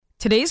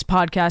Today's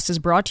podcast is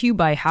brought to you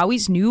by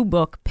Howie's new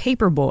book,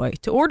 Paperboy.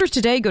 To order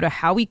today, go to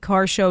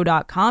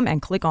howiecarrshow.com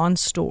and click on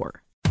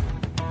store.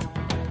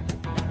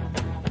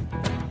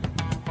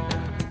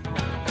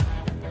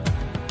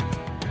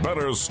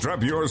 Better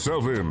strap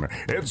yourself in.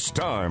 It's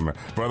time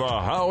for the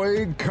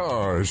Howie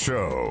Carr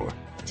Show.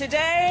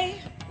 Today,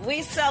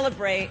 we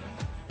celebrate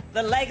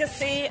the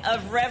legacy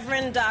of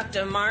Reverend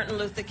Dr. Martin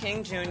Luther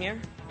King Jr.,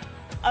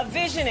 a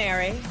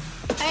visionary.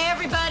 Hey,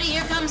 everybody,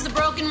 here comes the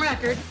broken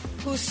record.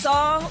 Who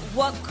saw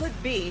what could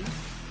be,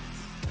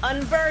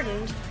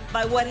 unburdened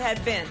by what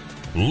had been.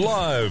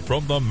 Live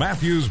from the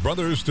Matthews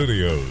Brothers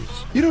Studios.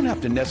 You don't have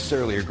to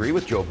necessarily agree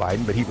with Joe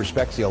Biden, but he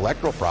respects the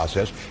electoral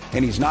process,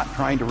 and he's not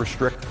trying to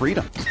restrict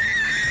freedom.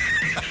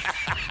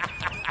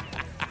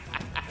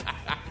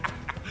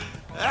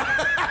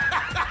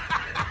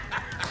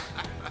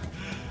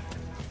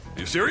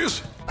 You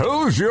serious?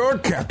 Who's your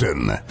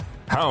captain?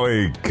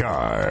 Howie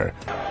Carr.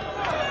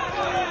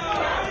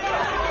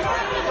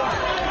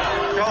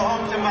 Go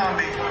home to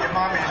mommy. Your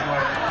mommy's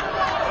working.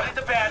 What did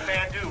the bad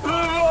man do? The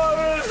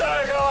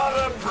motorcycle on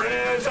the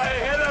bridge. I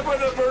hit him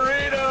with a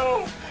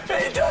burrito.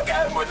 He took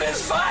him with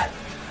his foot,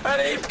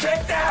 and he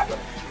kicked him.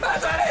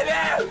 That's what he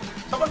did.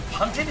 Someone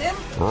punted him?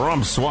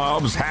 Rump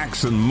swabs,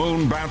 hacks, and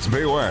moonbats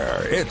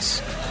beware. It's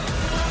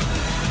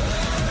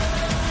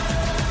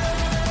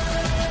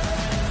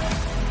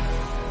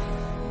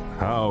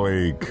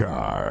Howie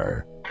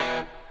Carr.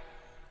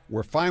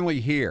 We're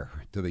finally here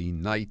to the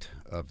night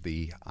of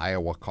the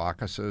Iowa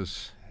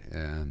caucuses,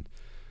 and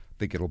I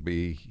think it'll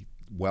be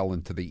well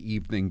into the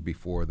evening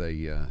before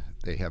they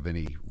have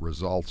any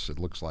results. It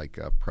looks like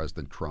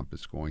President Trump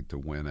is going to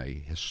win a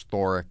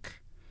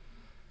historic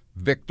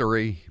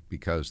victory,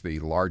 because the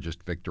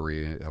largest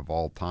victory of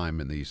all time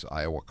in these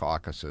Iowa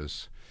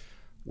caucuses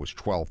was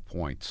 12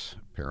 points,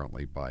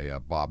 apparently, by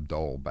Bob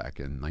Dole back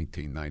in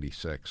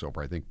 1996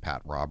 over, I think,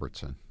 Pat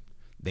Robertson.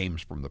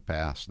 Names from the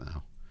past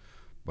now.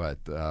 But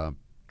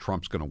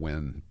Trump's going to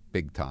win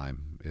big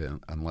time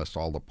unless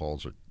all the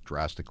polls are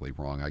drastically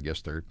wrong. I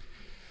guess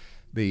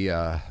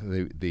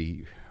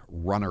the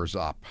runners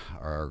up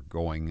are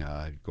going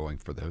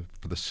for the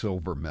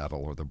silver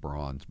medal or the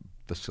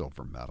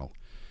silver medal,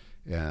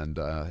 and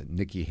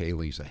Nikki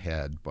Haley's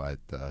ahead. But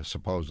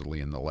supposedly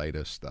in the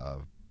latest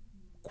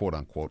quote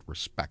unquote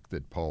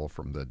respected poll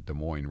from the Des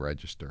Moines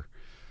Register.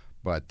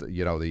 But,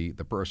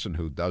 the person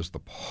who does the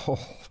poll,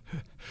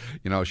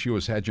 she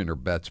was hedging her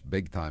bets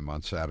big time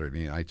on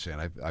Saturday night, saying,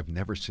 I've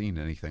never seen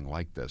anything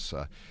like this.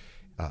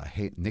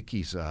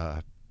 Nikki's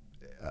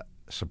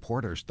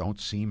supporters don't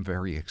seem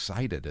very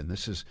excited, and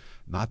this is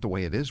not the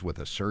way it is with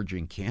a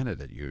surging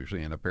candidate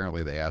usually. And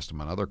apparently they asked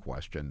him another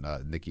question,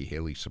 Nikki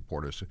Haley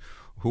supporters,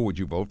 who would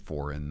you vote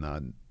for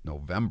in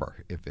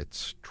November if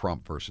it's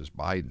Trump versus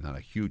Biden? And a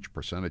huge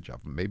percentage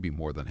of them, maybe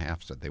more than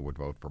half, said they would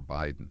vote for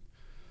Biden.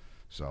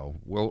 So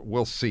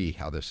we'll see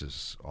how this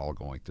is all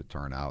going to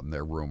turn out. And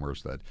there are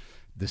rumors that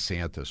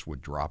DeSantis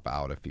would drop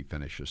out if he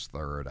finishes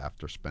third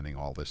after spending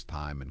all this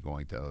time and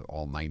going to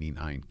all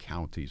 99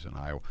 counties in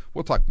Iowa.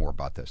 We'll talk more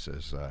about this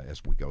as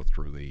we go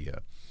through the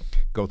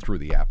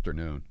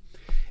afternoon.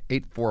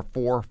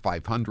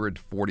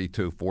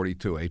 844-500-4242,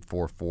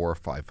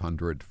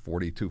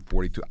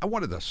 844-500-4242. I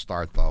wanted to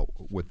start though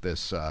with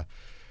this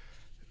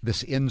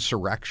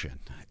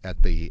insurrection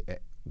at the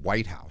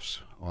White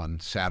House on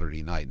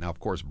Saturday night. Now,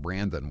 of course,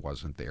 Brandon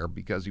wasn't there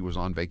because he was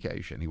on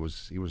vacation. He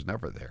was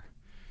never there.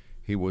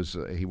 He was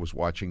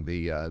watching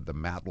the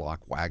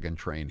Matlock Wagon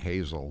Train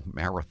Hazel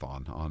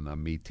Marathon on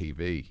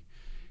MeTV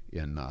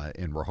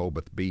in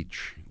Rehoboth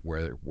Beach,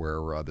 where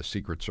the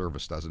Secret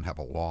Service doesn't have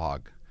a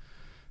log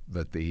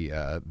that the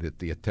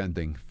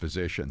attending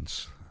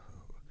physicians,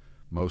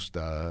 most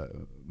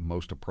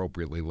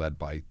appropriately led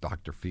by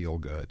Dr.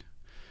 Feelgood,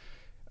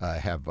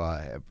 have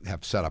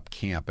set up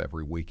camp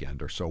every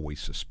weekend, or so we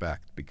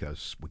suspect,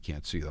 because we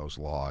can't see those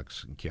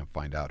logs and can't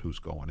find out who's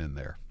going in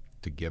there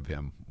to give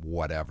him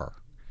whatever.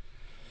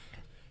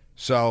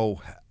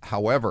 So,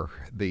 however,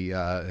 the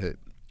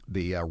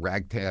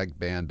ragtag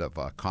band of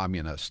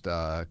communist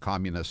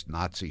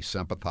Nazi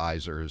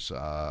sympathizers,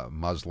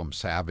 Muslim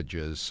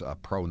savages,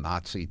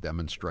 pro-Nazi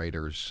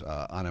demonstrators,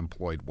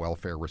 unemployed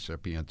welfare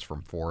recipients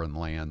from foreign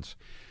lands,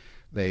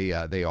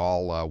 They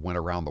all went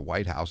around the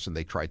White House and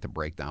they tried to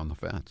break down the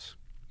fence.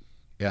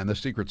 And the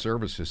Secret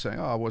Service is saying,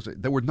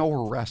 there were no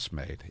arrests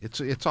made.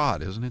 It's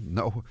odd, isn't it?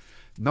 No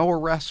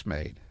arrests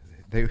made.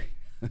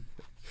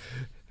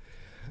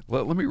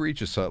 Let me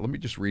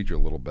just read you a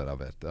little bit of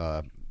it.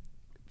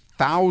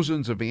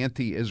 Thousands of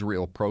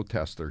anti-Israel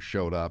protesters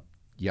showed up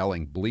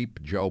yelling,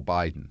 "Bleep Joe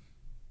Biden."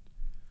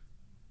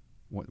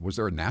 Was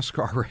there a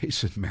NASCAR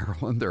race in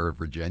Maryland or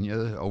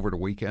Virginia over the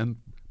weekend?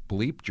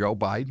 Bleep Joe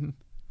Biden?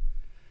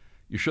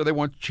 You sure they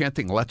weren't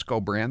chanting, "Let's go,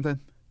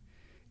 Brandon"?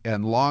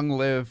 And long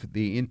live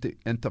the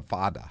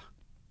Intifada.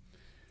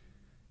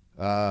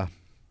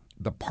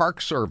 The Park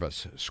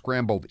Service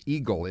scrambled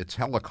Eagle, its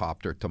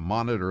helicopter, to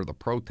monitor the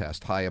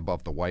protest high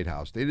above the White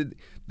House. They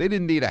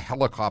didn't need a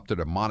helicopter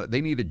to monitor.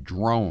 They needed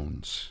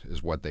drones,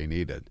 is what they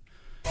needed.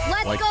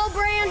 Let's go,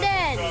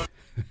 Brandon!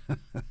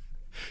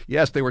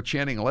 Yes, they were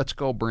chanting, "Let's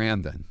go,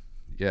 Brandon."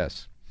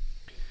 Yes.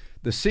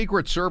 The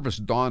Secret Service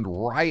donned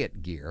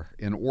riot gear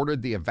and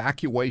ordered the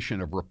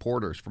evacuation of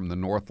reporters from the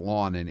North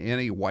Lawn and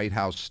any White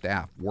House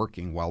staff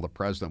working while the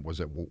president was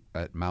at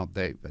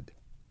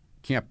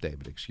Camp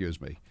David.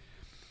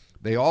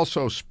 They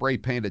also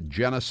spray-painted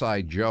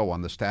Genocide Joe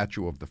on the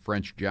statue of the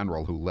French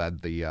general who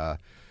led the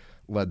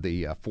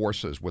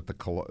forces with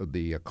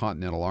the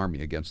Continental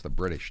Army against the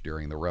British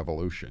during the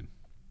Revolution.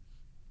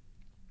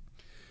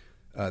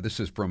 This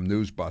is from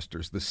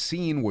Newsbusters. The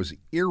scene was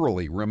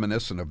eerily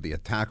reminiscent of the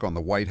attack on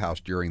the White House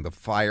during the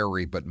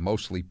fiery but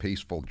mostly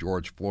peaceful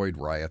George Floyd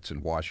riots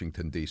in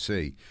Washington,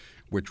 D.C.,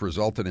 which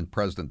resulted in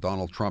President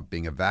Donald Trump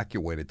being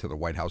evacuated to the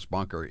White House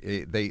bunker.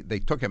 They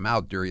took him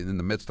out in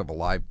the midst of a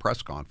live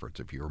press conference,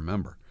 if you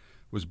remember.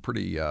 It was a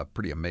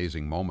pretty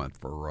amazing moment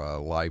for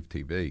live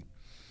TV.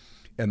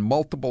 And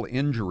multiple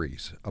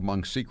injuries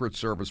among Secret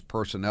Service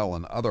personnel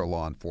and other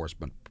law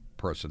enforcement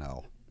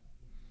personnel.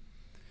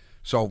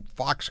 So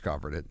Fox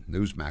covered it,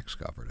 Newsmax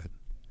covered it.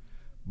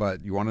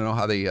 But you want to know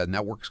how the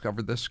networks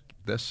covered this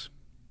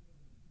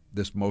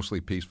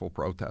mostly peaceful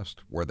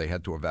protest where they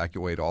had to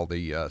evacuate all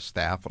the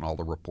staff and all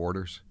the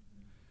reporters?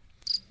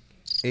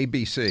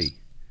 ABC,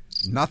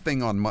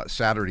 nothing on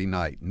Saturday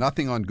night,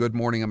 nothing on Good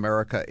Morning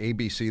America,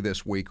 ABC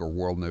This Week, or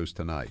World News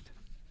Tonight.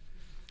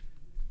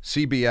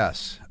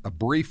 CBS, a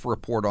brief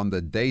report on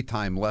the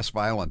daytime, less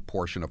violent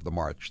portion of the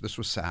march. This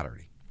was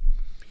Saturday.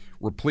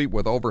 Replete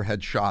with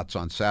overhead shots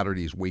on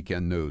Saturday's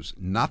weekend news.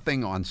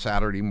 Nothing on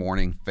Saturday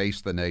morning Face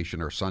the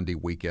Nation or Sunday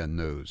weekend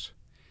news.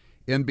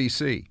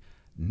 NBC,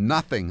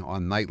 nothing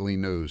on nightly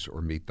news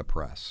or Meet the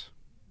Press.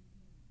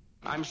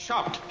 I'm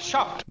shocked.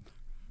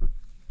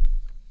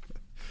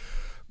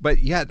 But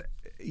yet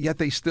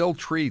they still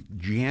treat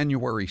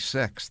January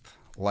 6th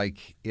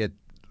like it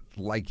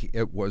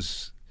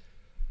was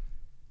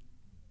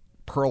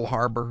Pearl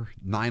Harbor,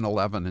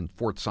 9/11, and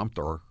Fort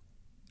Sumter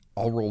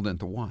all rolled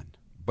into one.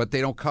 But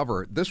they don't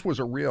cover it. This was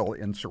a real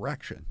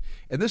insurrection.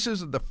 And this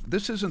isn't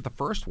the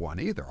first one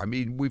either. I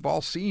mean, we've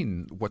all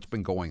seen what's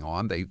been going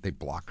on. They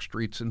block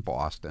streets in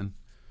Boston,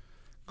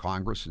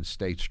 Congress and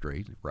State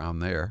Street, around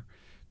there.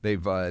 They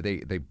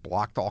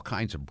blocked all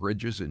kinds of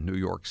bridges in New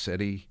York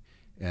City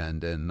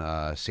and in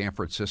San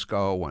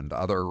Francisco and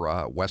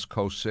other West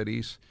Coast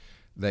cities.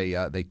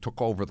 They took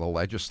over the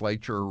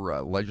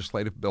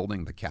legislative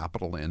building, the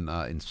Capitol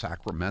in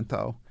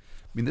Sacramento.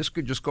 I mean, this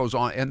just goes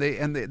on, and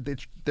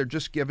they're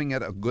just giving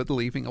it a good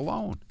leaving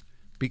alone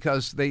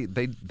because they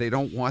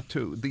don't want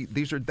to.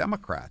 These are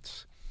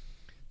Democrats,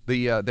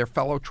 their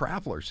fellow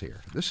travelers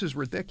here. This is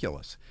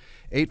ridiculous.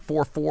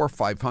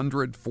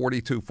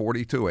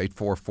 844-500-4242.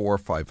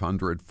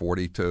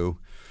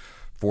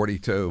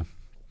 844-500-4242.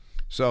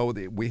 So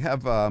we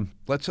have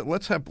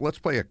let's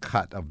play a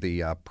cut of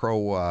the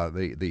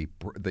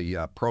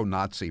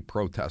pro-Nazi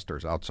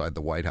protesters outside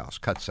the White House.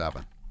 Cut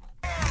 7.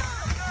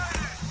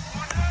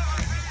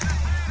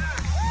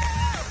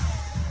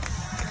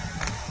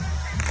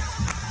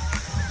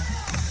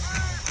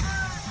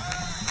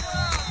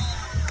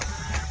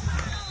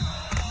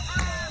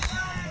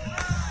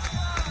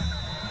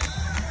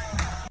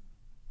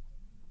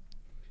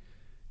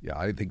 Yeah,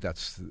 I think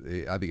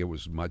it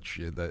was much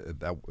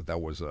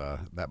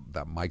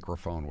that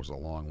microphone was a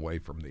long way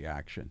from the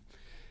action.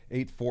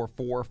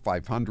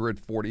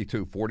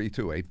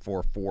 844-500-4242.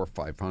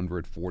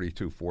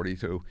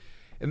 844-500-4242.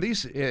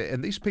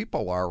 And these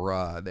people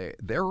are they're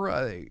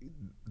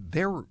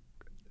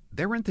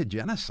into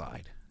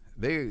genocide.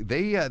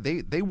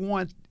 They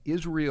want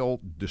Israel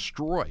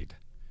destroyed,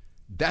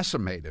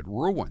 decimated,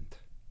 ruined.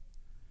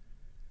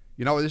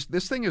 You know,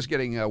 this thing is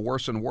getting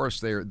worse and worse.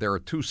 There are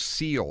 2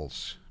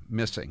 SEALs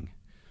missing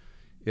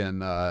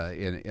in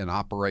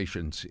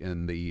operations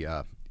in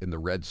the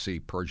Red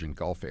Sea, Persian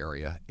Gulf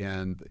area,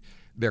 and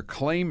they're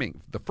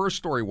claiming the first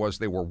story was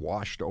they were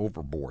washed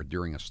overboard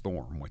during a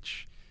storm,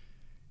 which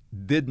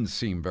didn't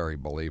seem very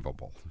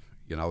believable.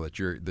 You know, that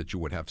you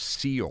would have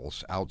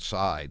SEALs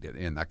outside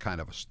in that kind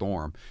of a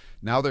storm.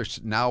 Now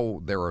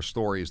there are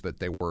stories that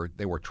they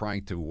were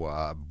trying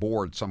to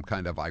board some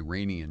kind of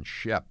Iranian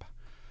ship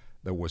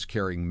that was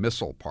carrying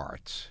missile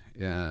parts,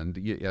 and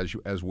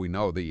as we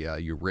know, the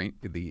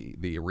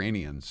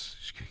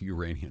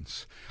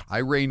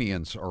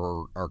Iranians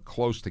are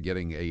close to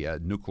getting a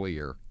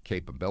nuclear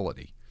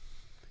capability,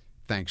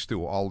 thanks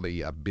to all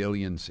the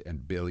billions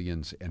and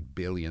billions and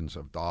billions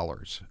of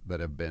dollars that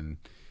have been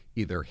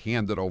either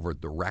handed over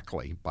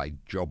directly by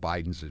Joe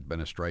Biden's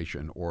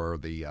administration or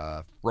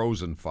the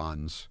frozen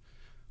funds,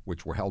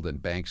 which were held in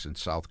banks in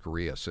South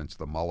Korea since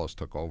the mullahs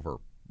took over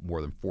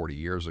more than 40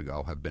 years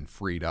ago, have been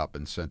freed up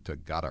and sent to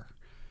Qatar,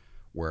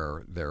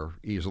 where they're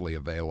easily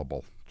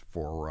available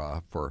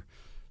for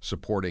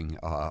supporting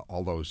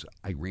all those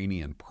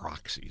Iranian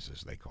proxies,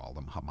 as they call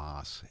them,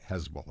 Hamas,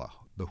 Hezbollah,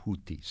 the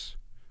Houthis.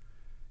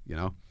 You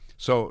know,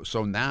 so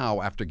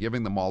now after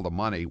giving them all the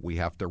money, we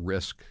have to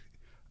risk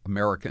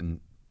American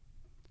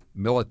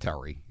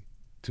military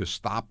to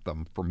stop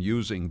them from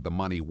using the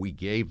money we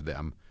gave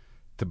them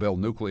to build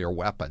nuclear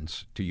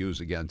weapons to use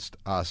against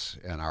us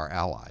and our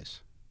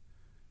allies.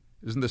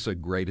 Isn't this a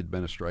great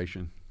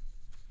administration?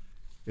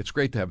 It's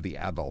great to have the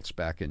adults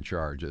back in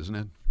charge, isn't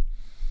it?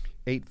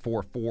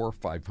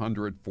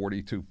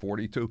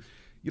 844-500-4242.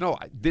 You know,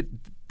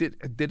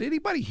 did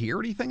anybody hear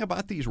anything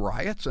about these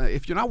riots?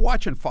 If you're not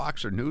watching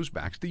Fox or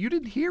Newsmax, you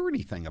didn't hear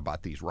anything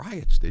about these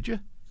riots, did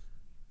you?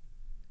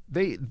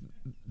 They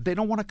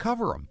don't want to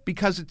cover them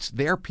because it's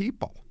their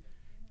people.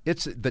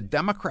 It's the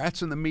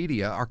Democrats and the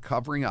media are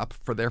covering up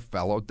for their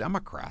fellow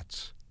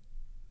Democrats.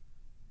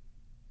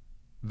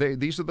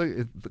 These are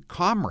the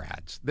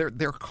comrades.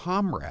 Their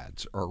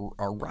comrades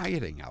are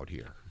rioting out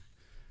here.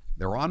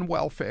 They're on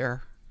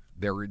welfare.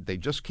 They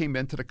just came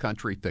into the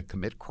country to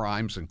commit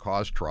crimes and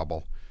cause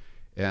trouble,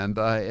 and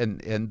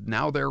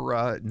now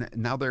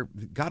they're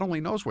God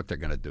only knows what they're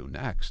going to do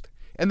next.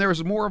 And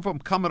there's more of them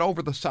coming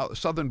over the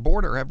southern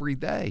border every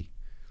day.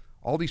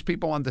 All these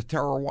people on the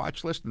terror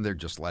watch list, and they're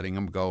just letting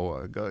them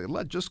go.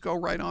 Just go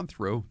right on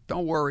through.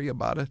 Don't worry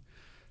about it.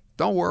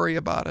 Don't worry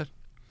about it.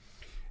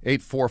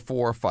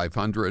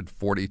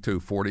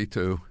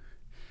 844-500-4242.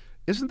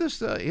 Isn't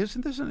this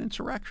an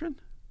insurrection?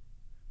 I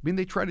mean,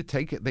 they try to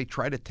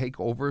take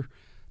over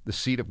the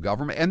seat of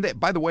government. And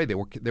by the way, they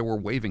were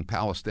waving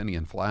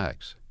Palestinian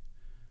flags.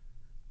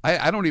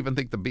 I don't even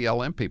think the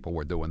BLM people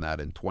were doing that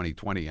in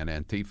 2020 in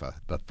Antifa,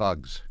 the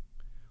thugs,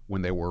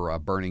 when they were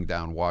burning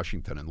down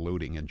Washington and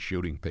looting and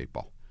shooting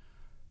people.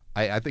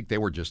 I think they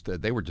were just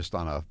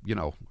on a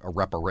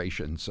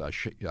reparations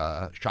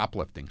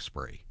shoplifting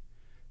spree.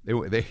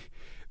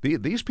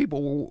 These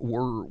people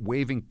were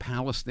waving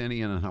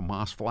Palestinian and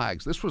Hamas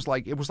flags. It was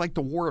like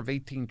the War of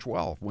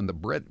 1812 when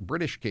the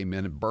British came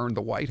in and burned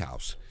the White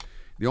House.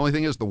 The only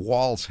thing is the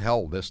walls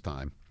held this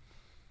time.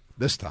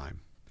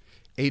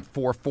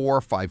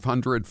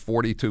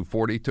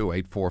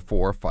 844-500-4242,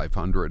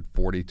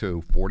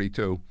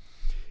 844-500-4242.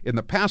 In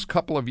the past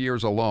couple of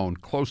years alone,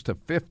 close to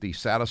 50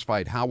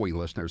 satisfied Howie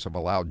listeners have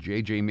allowed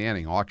J.J.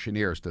 Manning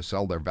auctioneers to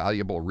sell their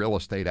valuable real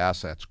estate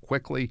assets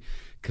quickly,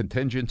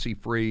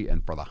 contingency-free,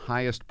 and for the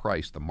highest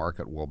price the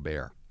market will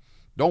bear.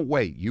 Don't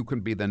wait. You can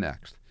be the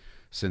next.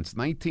 Since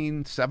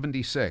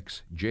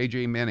 1976,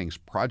 J.J. Manning's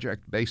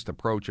project-based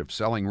approach of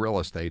selling real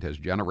estate has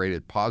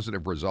generated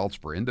positive results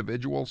for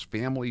individuals,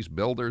 families,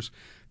 builders,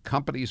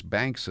 companies,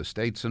 banks,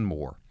 estates, and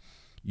more.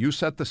 You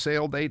set the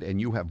sale date, and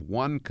you have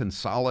one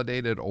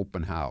consolidated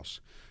open house.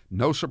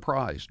 No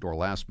surprise nor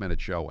last-minute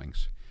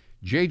showings.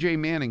 J.J.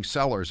 Manning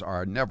sellers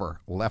are never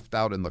left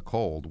out in the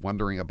cold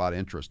wondering about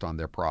interest on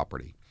their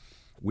property.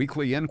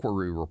 Weekly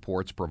inquiry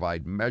reports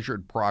provide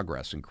measured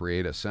progress and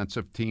create a sense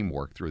of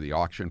teamwork through the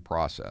auction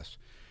process.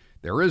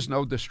 There is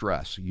no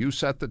distress. You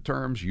set the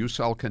terms, you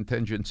sell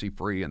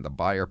contingency-free, and the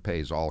buyer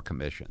pays all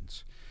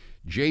commissions.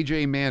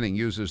 J.J. Manning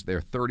uses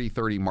their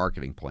 30-30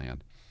 marketing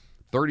plan.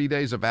 30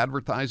 days of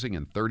advertising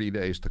and 30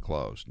 days to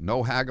close.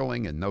 No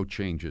haggling and no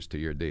changes to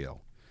your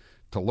deal.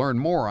 To learn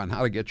more on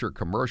how to get your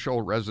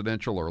commercial,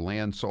 residential, or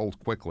land sold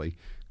quickly,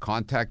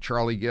 contact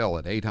Charlie Gill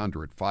at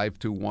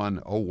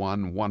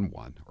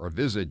 800-521-0111 or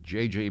visit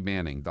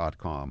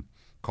jjmanning.com.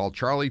 Call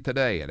Charlie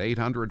today at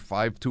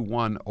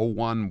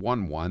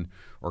 800-521-0111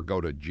 or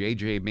go to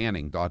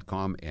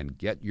jjmanning.com and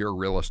get your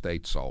real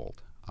estate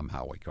sold. I'm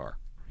Howie Carr.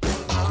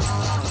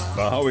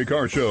 The Howie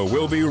Carr Show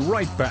will be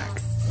right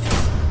back.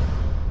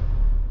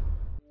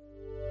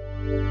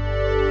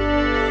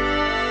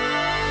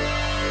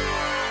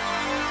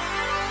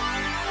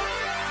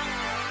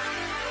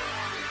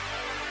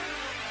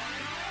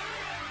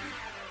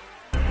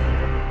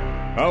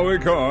 Howie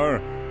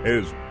Carr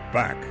is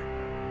back.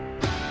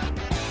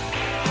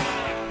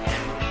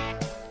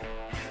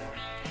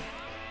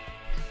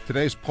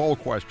 Today's poll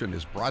question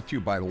is brought to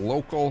you by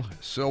Local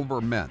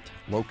Silver Mint,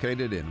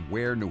 located in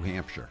Ware, New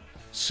Hampshire.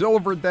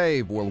 Silver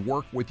Dave will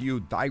work with you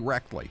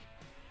directly.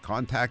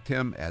 Contact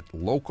him at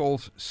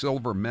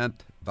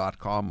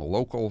localsilvermint.com,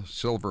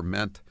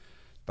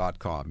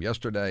 localsilvermint.com.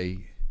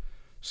 Yesterday,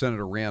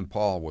 Senator Rand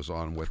Paul was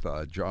on with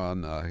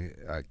John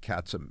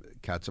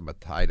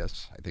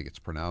Katzimatidis, I think it's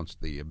pronounced,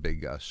 the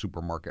big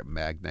supermarket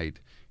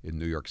magnate in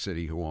New York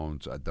City who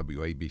owns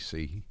WABC.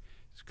 He's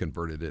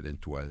converted it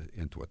into a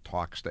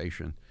talk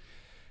station.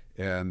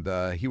 And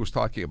he was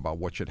talking about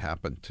what should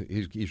happen.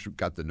 He's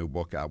got the new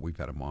book out. We've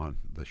had him on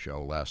the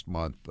show last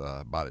month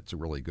about it. It's a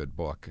really good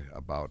book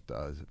about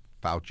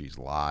Fauci's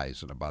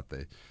lies and about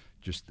the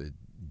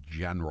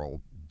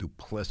general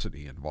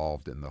duplicity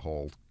involved in the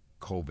whole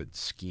COVID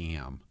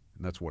scam. And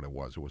that's what it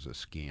was. It was a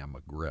scam,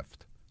 a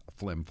grift, a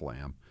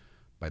flim-flam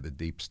by the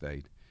deep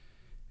state.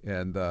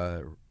 And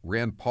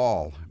Rand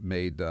Paul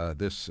made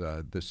this.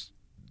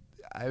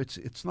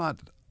 It's not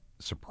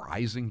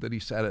surprising that he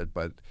said it,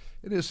 but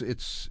it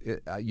is.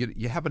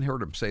 You haven't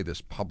heard him say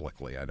this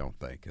publicly, I don't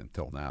think,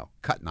 until now.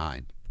 Cut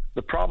 9.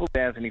 The problem with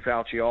Anthony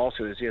Fauci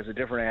also is he has a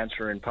different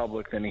answer in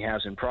public than he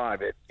has in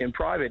private. In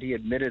private, he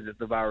admitted that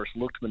the virus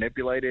looked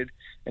manipulated,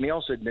 and he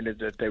also admitted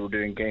that they were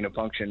doing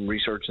gain-of-function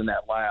research in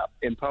that lab.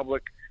 In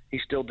public, he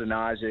still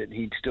denies it.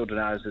 He still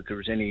denies that there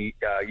was any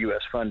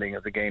U.S. funding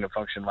of the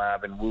gain-of-function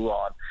lab in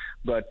Wuhan,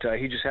 but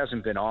he just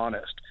hasn't been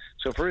honest.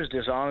 So for his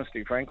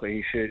dishonesty,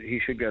 frankly,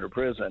 he should go to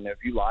prison. If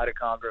you lie to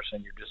Congress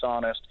and you're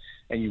dishonest,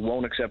 and you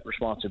won't accept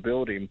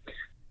responsibility.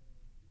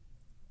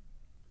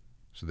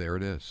 So there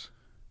it is.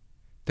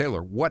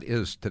 Taylor, what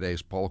is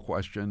today's poll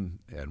question,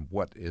 and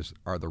what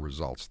are the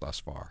results thus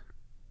far?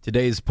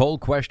 Today's poll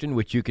question,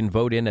 which you can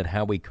vote in at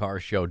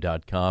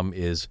HowieCarrShow.com,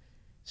 is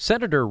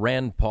Senator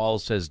Rand Paul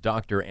says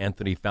Dr.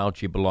 Anthony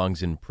Fauci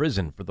belongs in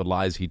prison for the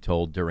lies he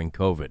told during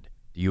COVID.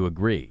 Do you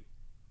agree?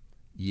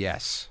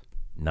 Yes.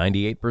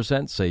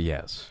 98% say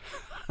yes.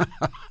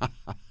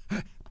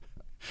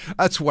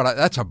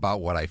 That's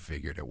about what I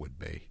figured it would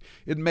be.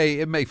 It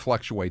may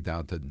fluctuate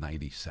down to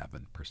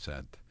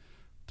 97%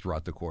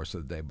 throughout the course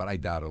of the day, but I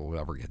doubt it'll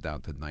ever get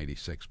down to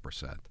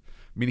 96%. I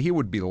mean, he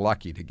would be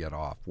lucky to get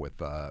off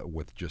with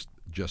just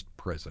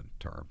prison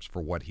terms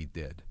for what he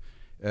did.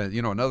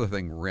 Another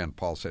thing Rand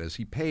Paul said is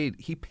he paid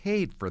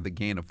for the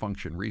gain of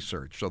function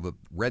research so that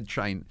Red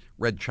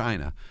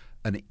China,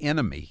 an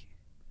enemy,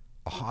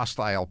 a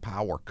hostile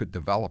power, could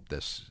develop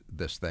this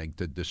thing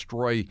to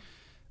destroy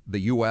the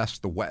U.S.,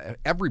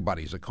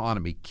 everybody's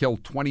economy, kill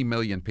 20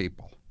 million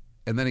people,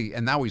 and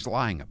now he's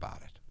lying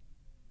about it.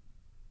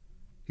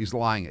 He's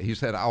lying. He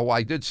said, "Oh,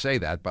 I did say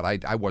that, but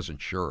I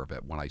wasn't sure of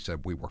it when I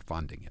said we were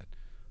funding it."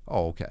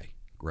 Oh, okay,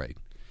 great.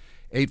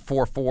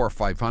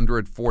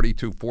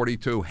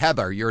 844-500-4242.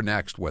 Heather, you're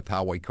next with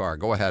Howie Carr.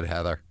 Go ahead,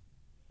 Heather.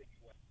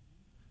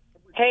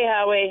 Hey,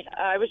 Howie.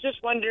 I was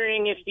just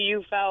wondering if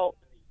you felt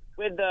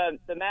with the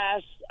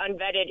mass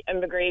unvetted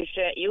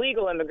immigration,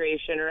 illegal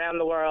immigration around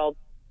the world,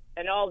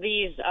 and all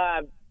these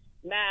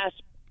mass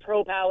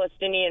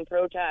pro-Palestinian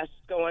protests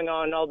going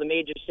on in all the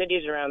major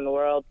cities around the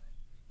world,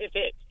 if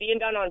it's being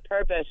done on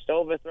purpose to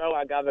overthrow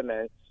our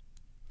governments.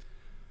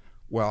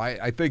 Well,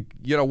 I think,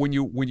 when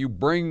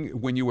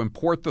you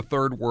import the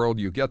third world,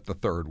 you get the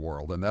third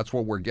world, and that's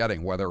what we're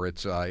getting. Whether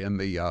it's in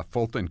the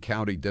Fulton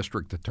County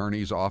District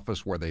Attorney's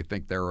office, where they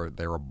think they're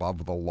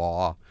above the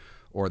law,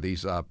 or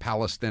these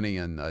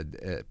Palestinian,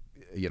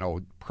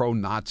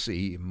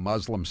 pro-Nazi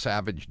Muslim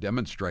savage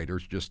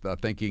demonstrators just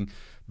thinking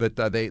that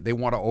they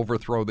want to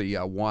overthrow the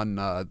one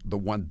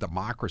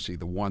democracy,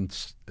 the one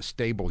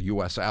stable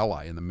U.S.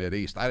 ally in the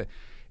Mideast.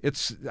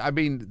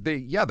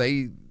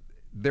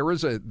 There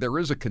is a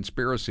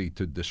conspiracy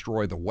to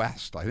destroy the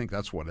West. I think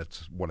that's what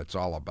it's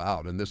all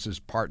about, and this is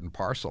part and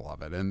parcel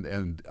of it.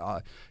 And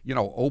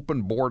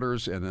open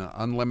borders and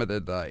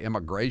unlimited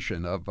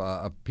immigration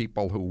of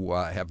people who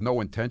have no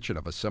intention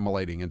of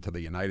assimilating into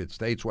the United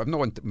States, who have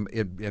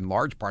in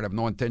large part have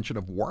no intention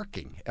of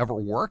ever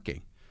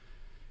working.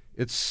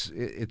 It's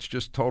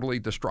just totally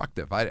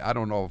destructive. I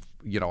don't know if,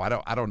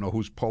 I don't know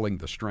who's pulling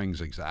the strings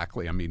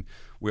exactly. I mean,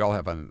 we all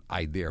have an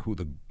idea who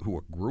a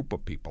group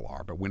of people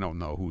are, but we don't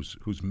know who's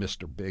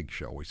Mr. Big,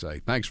 shall we say.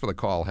 Thanks for the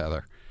call,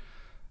 Heather.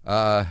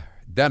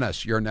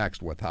 Dennis, you're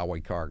next with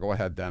Howie Carr. Go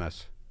ahead,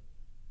 Dennis.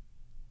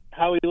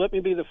 Howie, let me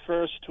be the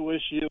first to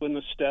wish you and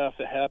the staff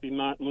a happy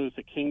Martin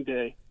Luther King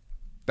Day.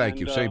 Thank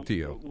you. Same to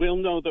you. We'll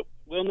know that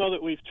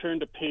we've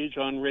turned a page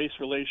on race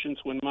relations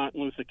when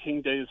Martin Luther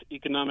King Day is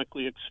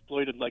economically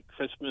exploited like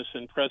Christmas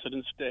and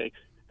President's Day,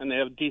 and they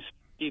have deep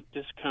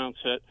discounts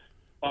at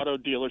auto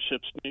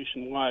dealerships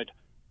nationwide.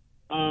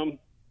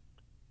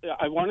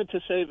 I wanted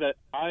to say that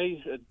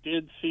I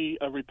did see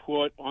a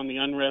report on the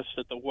unrest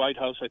at the White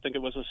House. I think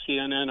it was a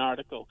CNN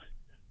article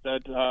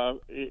that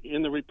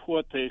in the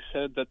report they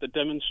said that the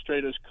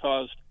demonstrators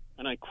caused,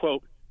 and I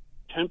quote,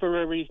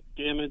 temporary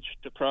damage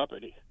to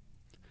property.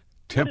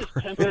 What is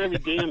temporary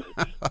damage?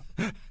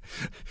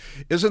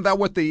 Isn't that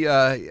what the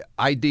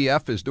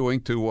IDF is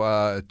doing to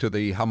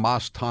the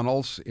Hamas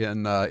tunnels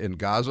in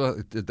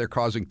Gaza? They're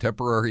causing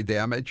temporary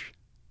damage.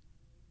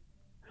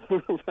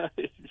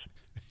 Right.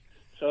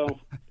 So,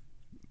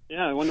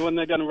 yeah, I wonder when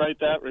they're going to write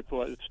that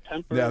report. It's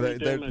temporary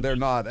damage. They're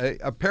not.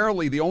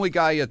 Apparently, the only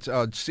guy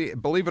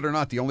believe it or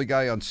not, the only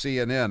guy on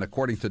CNN,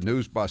 according to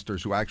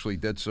Newsbusters, who actually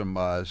did some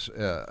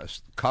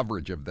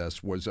coverage of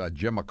this, was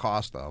Jim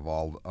Acosta of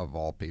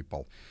all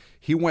people.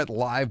 He went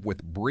live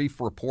with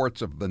brief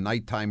reports of the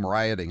nighttime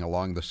rioting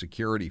along the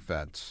security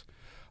fence.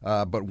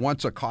 But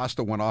once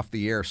Acosta went off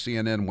the air,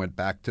 CNN went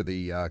back to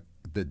the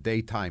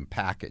daytime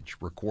package,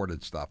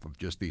 recorded stuff of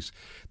just these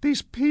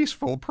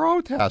peaceful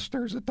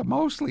protesters at the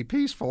mostly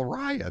peaceful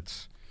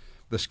riots.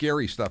 The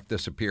scary stuff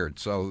disappeared.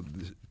 So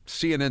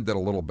CNN did a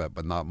little bit,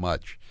 but not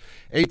much.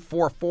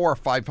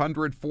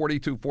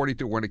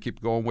 844-500-4242. We're going to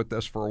keep going with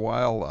this for a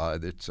while.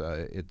 It's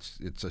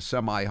a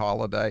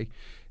semi-holiday.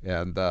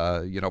 And,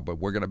 but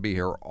we're going to be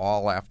here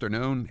all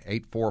afternoon,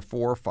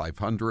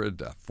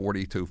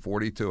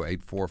 844-500-4242,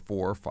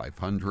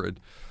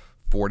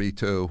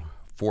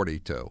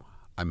 844-500-4242.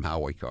 I'm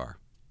Howie Carr.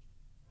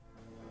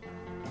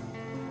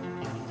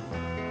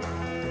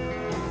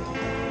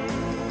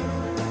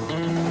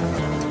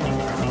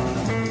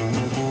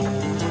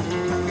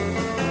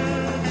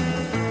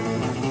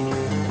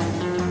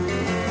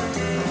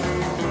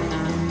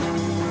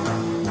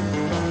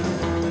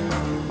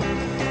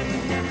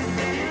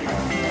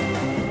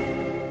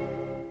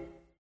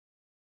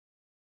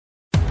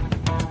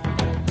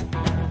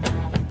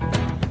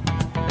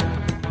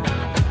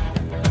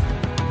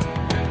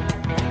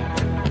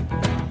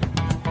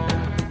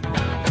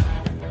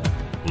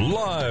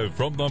 Live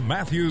from the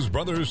Matthews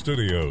Brothers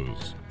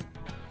Studios.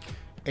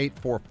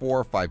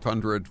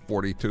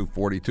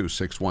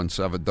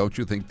 844-500-4242-617. Don't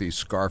you think these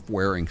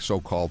scarf-wearing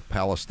so-called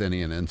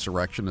Palestinian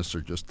insurrectionists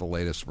are just the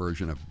latest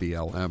version of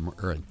BLM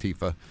or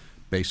Antifa,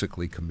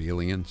 basically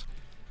chameleons?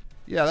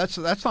 Yeah, that's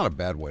not a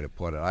bad way to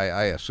put it.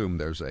 I assume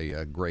there's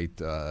a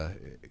great amount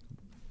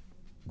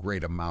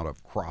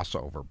of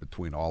crossover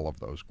between all of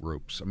those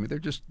groups. I mean, they're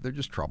just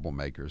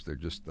troublemakers. They're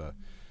just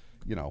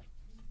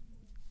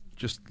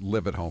just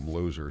live-at-home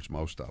losers,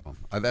 most of them.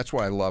 That's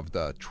why I loved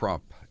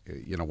Trump.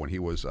 When he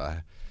was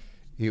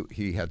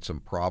he had some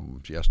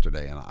problems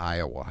yesterday in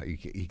Iowa.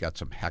 He got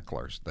some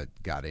hecklers that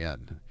got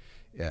in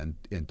and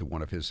into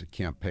one of his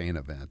campaign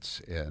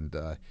events, and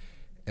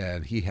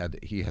he had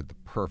the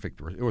perfect.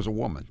 It was a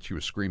woman. She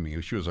was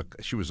screaming. She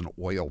was an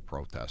oil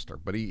protester.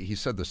 But he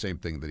said the same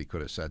thing that he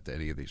could have said to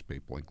any of these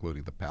people,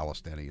 including the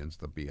Palestinians,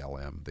 the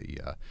BLM,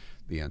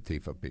 the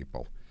Antifa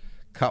people.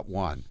 Cut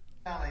one.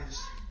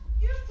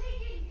 You're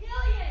taking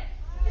millions.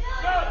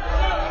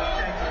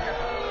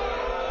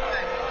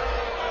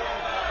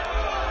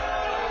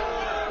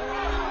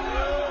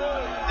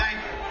 Thank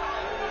you.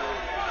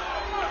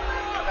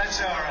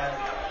 That's all right.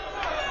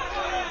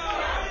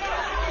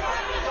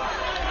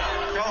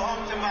 Go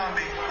home to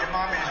mommy. Your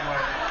mommy's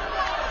waiting.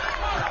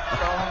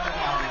 Go home to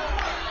mommy.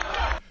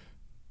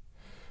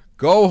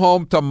 Go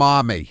home to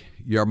mommy.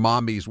 Your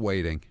mommy's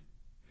waiting.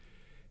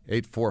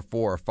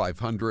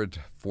 844-500-4242,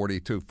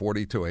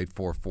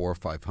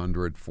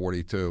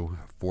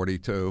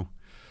 844-500-4242.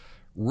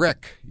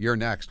 Rick, you're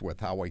next with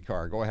Howie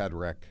Carr. Go ahead,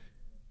 Rick.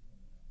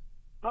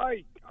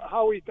 Hi,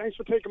 Howie. Thanks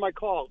for taking my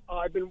call.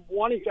 I've been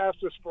wanting to ask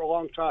this for a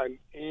long time,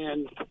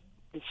 and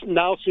it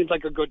now seems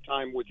like a good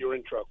time with your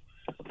intro.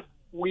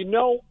 We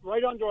know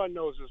right under our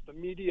noses the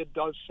media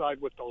does side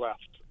with the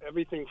left.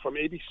 Everything from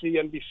ABC,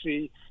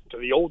 NBC, to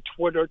the old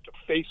Twitter, to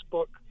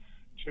Facebook,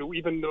 to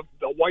even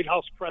the White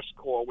House press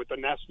corps with the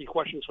nasty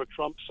questions for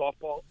Trump,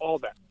 softball, all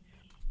that.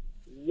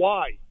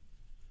 Why?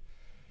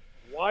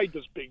 Why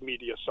does big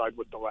media side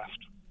with the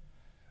left?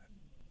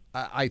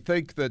 I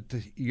think that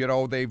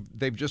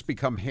they've just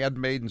become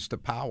handmaidens to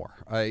power.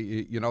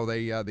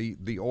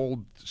 The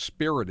old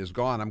spirit is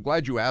gone. I'm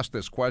glad you asked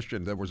this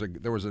question. There was a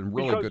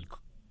really good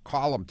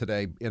column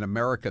today in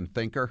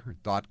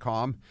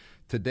AmericanThinker.com.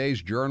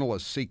 Today's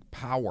journalists seek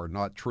power,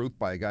 not truth,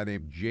 by a guy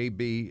named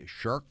J.B.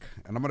 Shirk.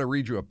 And I'm going to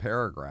read you a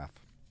paragraph.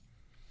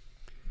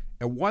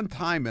 At one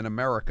time in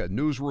America,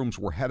 newsrooms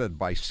were headed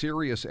by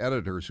serious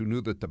editors who knew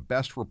that the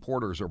best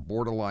reporters are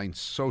borderline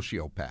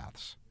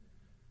sociopaths.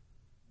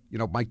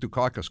 Mike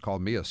Dukakis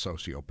called me a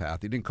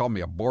sociopath. He didn't call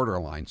me a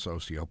borderline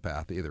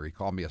sociopath either. He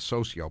called me a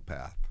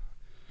sociopath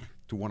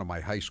to one of my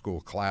high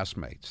school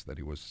classmates that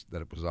it was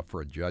up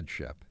for a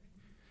judgeship.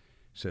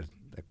 He said,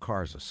 that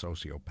Carr's a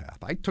sociopath.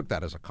 I took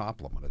that as a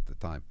compliment at the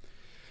time.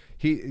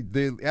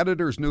 The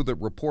editors knew that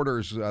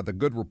reporters, the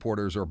good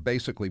reporters, are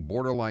basically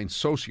borderline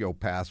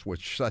sociopaths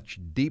with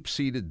such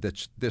deep-seated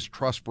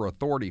distrust for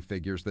authority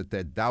figures that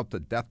they doubt the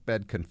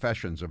deathbed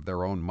confessions of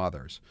their own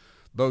mothers.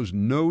 Those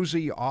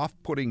nosy,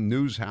 off-putting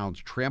newshounds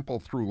trample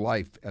through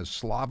life as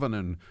sloven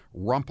and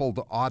rumpled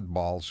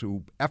oddballs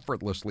who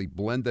effortlessly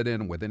blended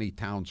in with any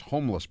town's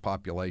homeless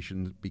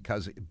population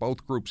because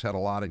both groups had a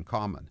lot in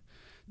common.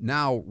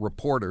 Now,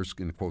 reporters,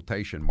 in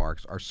quotation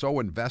marks, are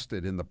so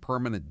invested in the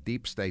permanent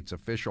deep state's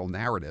official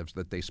narratives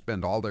that they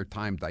spend all their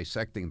time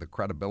dissecting the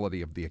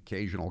credibility of the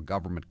occasional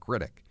government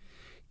critic.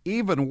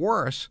 Even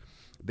worse,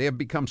 they have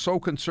become so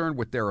concerned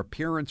with their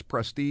appearance,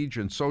 prestige,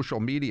 and social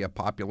media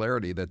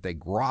popularity that they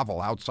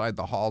grovel outside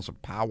the halls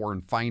of power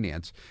and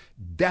finance,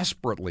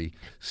 desperately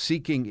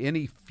seeking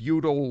any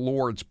feudal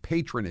lord's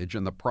patronage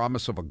in the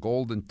promise of a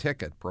golden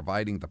ticket,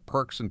 providing the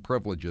perks and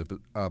privileges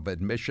of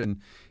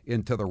admission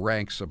into the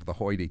ranks of the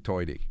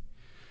hoity-toity.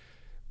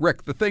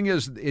 Rick, the thing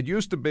is, it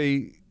used to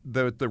be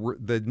that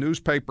the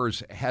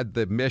newspapers had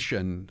the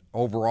mission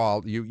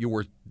overall.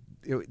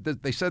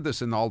 They said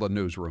this in all the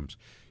newsrooms.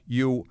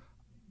 You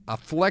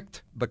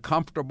afflict the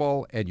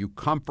comfortable and you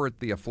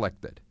comfort the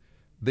afflicted.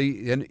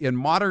 In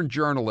modern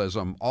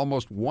journalism,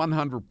 almost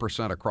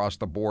 100% across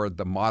the board,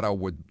 the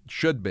motto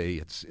should be,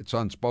 it's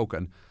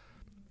unspoken,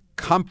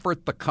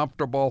 comfort the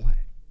comfortable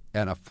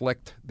and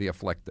afflict the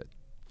afflicted.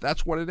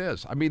 That's what it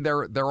is. I mean,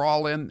 they're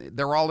all in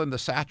the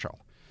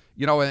satchel,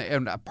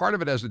 and part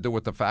of it has to do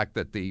with the fact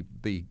that the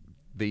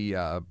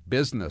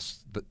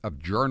business of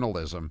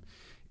journalism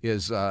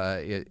is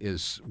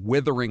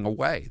withering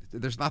away.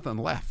 There's nothing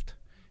left.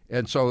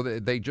 And so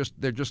they're just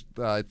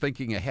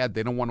thinking ahead.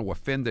 They don't want to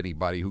offend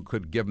anybody who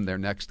could give them their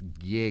next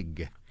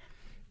gig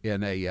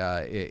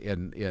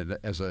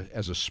as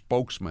a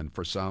spokesman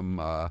for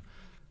some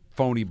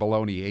phony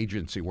baloney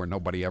agency where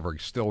nobody ever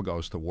still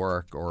goes to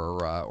work,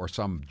 or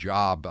some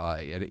job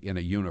in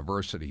a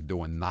university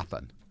doing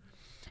nothing.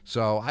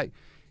 So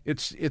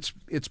it's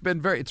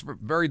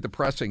very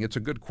depressing. It's a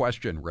good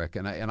question, Rick,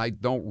 and I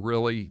don't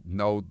really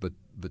know the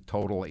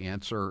total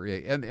answer.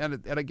 And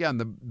again,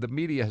 the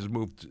media has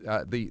moved.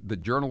 The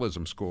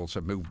journalism schools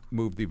have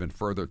moved even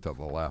further to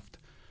the left.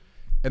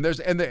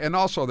 And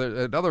also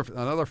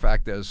another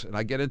fact is, and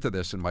I get into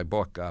this in my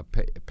book,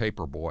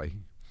 Paperboy,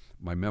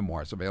 my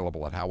memoirs,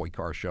 available at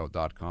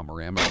HowieCarrShow.com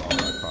or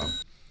Amazon.com.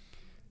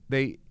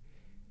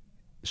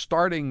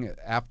 Starting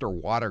after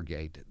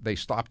Watergate, they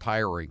stopped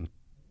hiring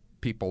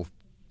people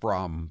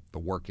from the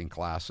working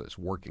class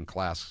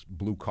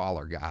blue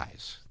collar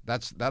guys.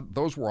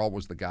 Those were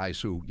always the guys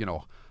who,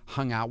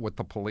 hung out with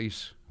the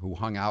police, who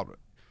hung out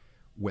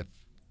with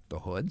the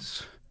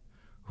hoods,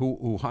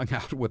 who hung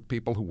out with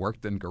people who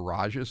worked in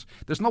garages.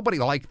 There's nobody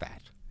like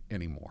that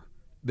anymore.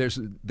 It's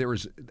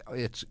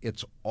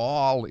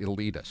all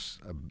elitists,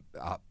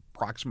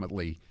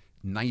 approximately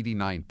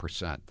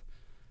 99%.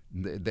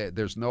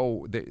 There's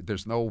no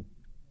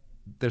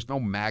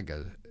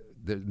MAGA.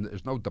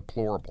 There's no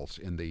deplorables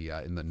in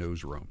the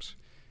newsrooms,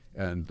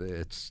 and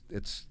it's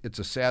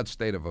a sad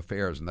state of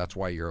affairs, and that's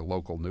why your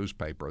local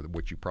newspaper,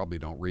 which you probably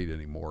don't read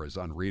anymore, is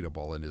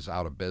unreadable and is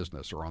out of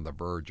business or on the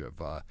verge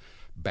of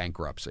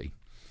bankruptcy.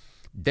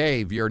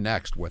 Dave, you're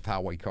next with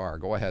Howie Carr.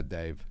 Go ahead,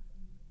 Dave.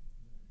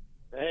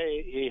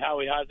 Hey,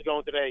 Howie, how's it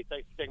going today?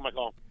 Thanks for taking my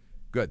call.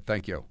 Good,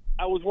 thank you.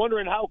 I was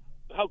wondering how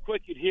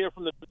quick you'd hear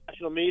from the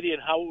national media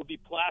and how it would be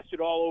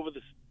plastered all over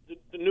the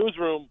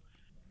newsroom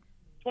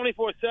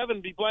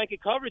 24/7, be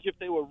blanket coverage if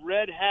they were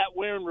red hat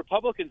wearing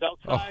Republicans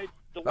outside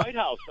the White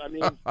House. I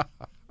mean,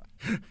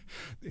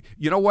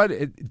 you know what,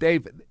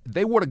 Dave?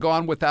 They would have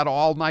gone with that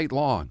all night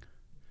long.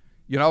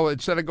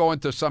 Instead of going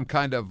to some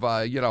kind of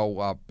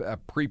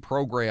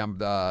pre-programmed,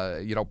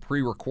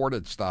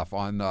 pre-recorded stuff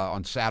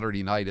on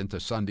Saturday night into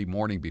Sunday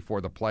morning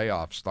before the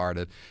playoffs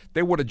started,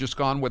 they would have just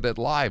gone with it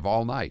live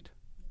all night.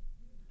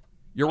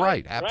 You're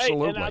right,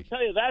 absolutely. Right. And I'll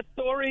tell you that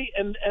story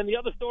and the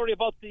other story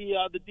about the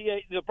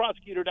DA, the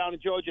prosecutor down in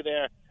Georgia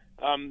there,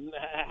 having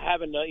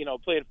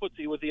playing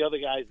footsie with the other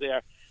guys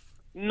there.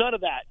 None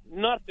of that,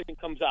 nothing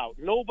comes out.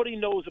 Nobody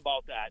knows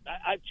about that.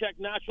 I've checked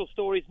national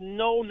stories,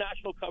 no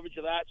national coverage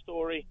of that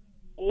story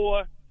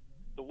or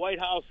the White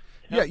House.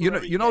 Yeah,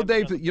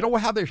 Dave, you know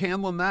how they're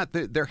handling that?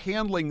 They're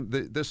handling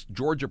this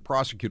Georgia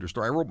prosecutor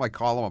story. I wrote my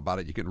column about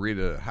it. You can read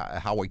it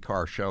at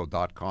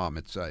HowieCarrShow.com.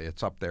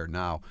 It's up there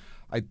now.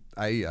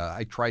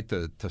 I tried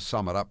to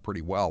sum it up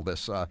pretty well.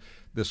 This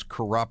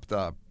corrupt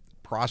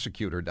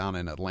prosecutor down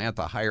in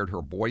Atlanta hired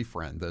her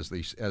boyfriend as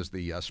the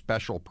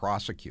special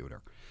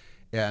prosecutor,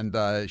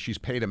 and she's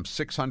paid him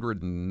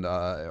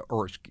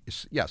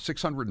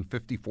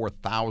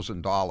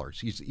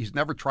 $654,000. He's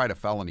never tried a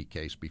felony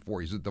case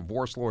before. He's a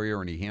divorce lawyer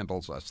and he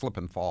handles slip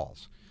and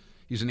falls.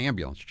 He's an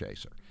ambulance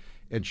chaser,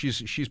 and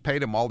she's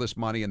paid him all this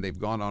money, and they've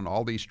gone on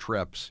all these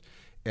trips.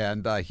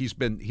 And he's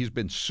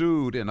been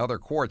sued in other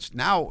courts.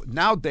 Now,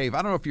 Dave,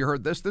 I don't know if you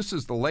heard this. This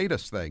is the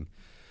latest thing.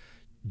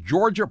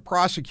 Georgia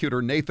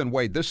prosecutor Nathan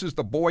Wade. This is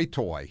the boy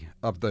toy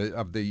of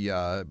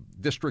the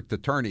district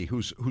attorney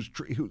who's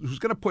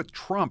going to put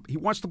Trump. He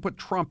wants to put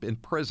Trump in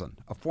prison,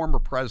 a former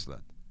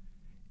president.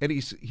 And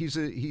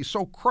he's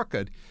so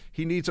crooked.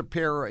 He needs a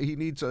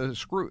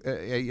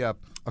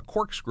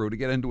corkscrew to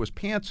get into his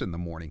pants in the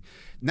morning.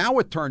 Now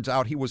it turns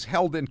out he was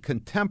held in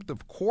contempt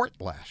of court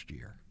last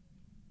year.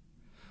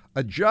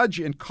 A judge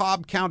in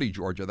Cobb County,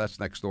 Georgia, that's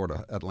next door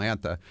to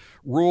Atlanta,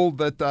 ruled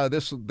that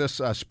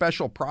this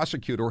special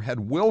prosecutor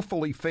had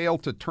willfully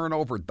failed to turn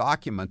over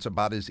documents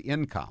about his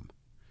income.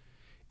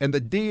 And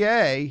the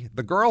DA,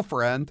 the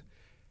girlfriend,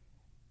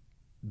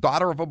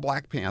 daughter of a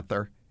Black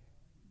Panther,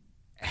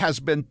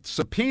 has been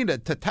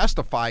subpoenaed to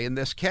testify in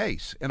this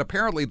case. And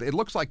apparently it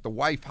looks like the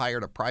wife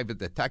hired a private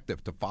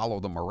detective to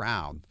follow them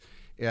around.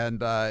 And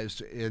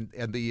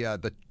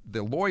the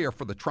lawyer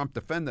for the Trump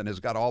defendant has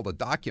got all the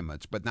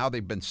documents, but now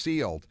they've been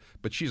sealed.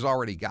 But she's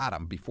already got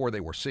them before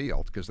they were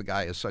sealed because the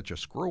guy is such a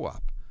screw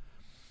up.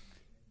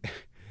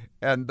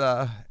 And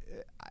I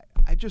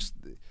just,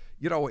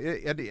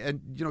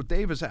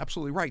 Dave is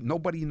absolutely right.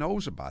 Nobody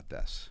knows about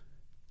this.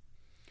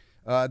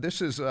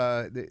 This is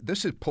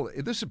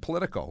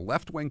Politico,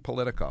 left-wing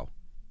Politico.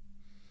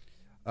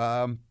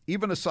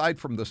 Even aside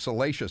from the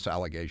salacious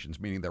allegations,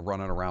 meaning they're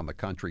running around the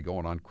country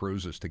going on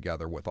cruises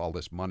together with all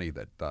this money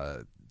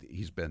that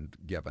he's been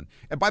given.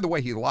 And by the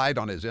way, he lied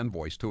on his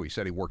invoice, too. He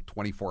said he worked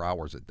 24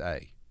 hours a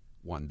day,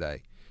 one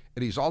day.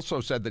 And he's also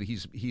said that he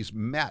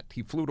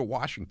flew to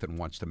Washington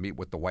once to meet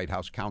with the White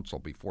House counsel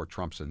before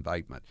Trump's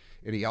indictment.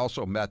 And he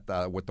also met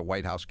with the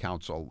White House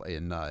counsel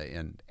in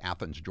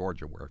Athens,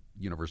 Georgia, where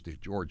University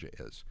of Georgia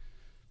is,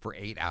 for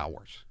 8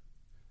 hours.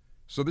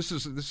 So this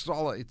is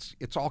all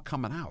it's all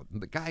coming out.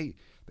 And the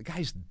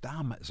guy's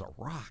dumb as a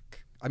rock.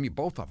 I mean,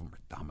 both of them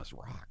are dumb as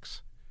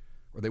rocks,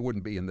 or they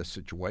wouldn't be in this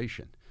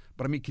situation.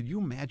 But I mean, can you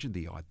imagine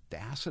the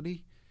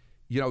audacity?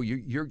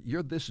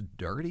 You're this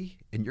dirty,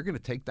 and you're going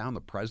to take down the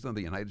president of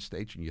the United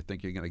States, and you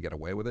think you're going to get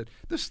away with it.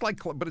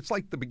 But it's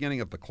like the beginning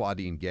of the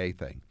Claudine Gay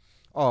thing.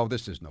 Oh,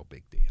 this is no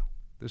big deal.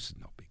 This is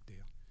no big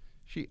deal.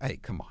 Hey,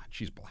 come on,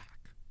 she's black.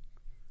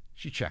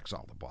 She checks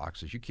all the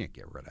boxes. You can't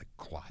get rid of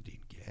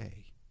Claudine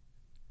Gay.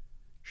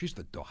 She's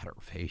the daughter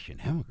of Haitian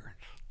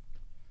immigrants.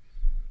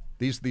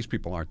 These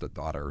people aren't the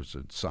daughters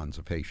and sons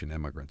of Haitian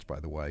immigrants, by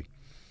the way.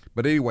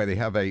 But anyway, they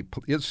have this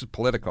is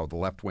Politico, the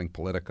left-wing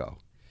Politico.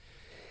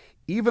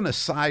 even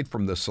aside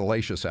from the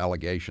salacious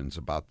allegations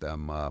about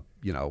them,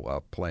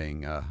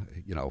 playing,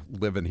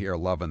 living here,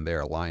 loving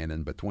there, lying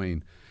in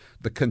between,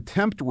 the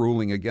contempt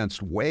ruling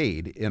against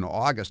Wade in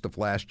August of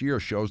last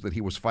year shows that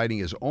he was fighting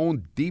his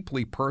own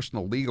deeply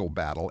personal legal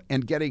battle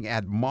and getting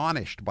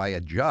admonished by a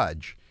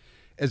judge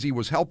as he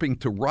was helping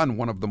to run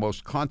one of the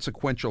most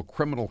consequential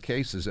criminal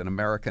cases in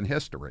American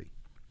history.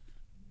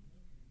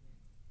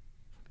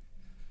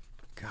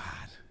 God.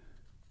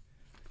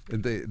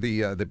 And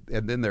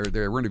and then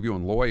they're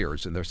interviewing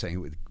lawyers, and they're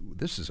saying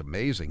this is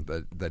amazing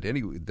that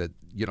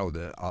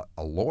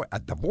a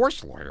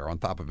divorce lawyer on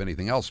top of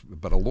anything else,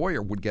 but a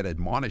lawyer would get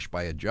admonished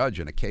by a judge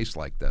in a case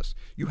like this.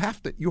 You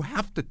have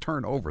to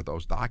turn over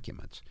those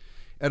documents.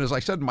 And as I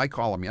said in my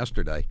column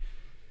yesterday,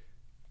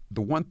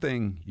 the one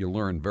thing you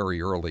learn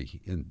very early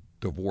in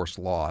divorce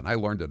law, and I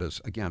learned it as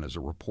a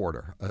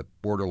reporter, a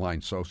borderline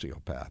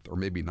sociopath, or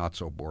maybe not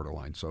so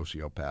borderline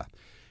sociopath.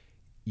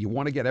 You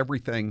want to get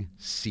everything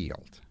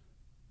sealed,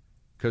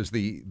 because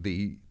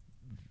the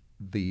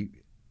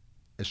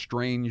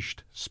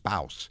estranged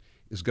spouse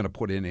is going to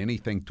put in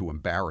anything to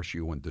embarrass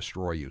you and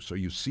destroy you. So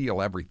you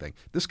seal everything.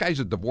 This guy's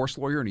a divorce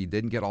lawyer, and he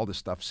didn't get all this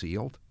stuff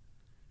sealed.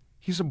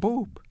 He's a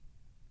boob,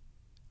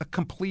 a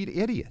complete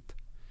idiot.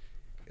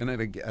 And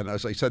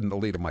as I said in the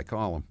lead of my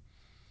column,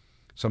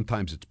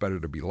 sometimes it's better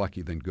to be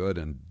lucky than good.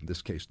 And in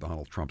this case,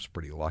 Donald Trump's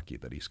pretty lucky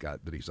that he's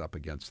up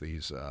against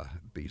these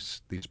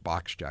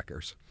box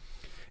checkers.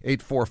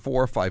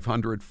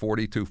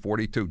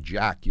 844-500-4242.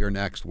 Jack, you're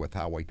next with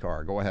Howie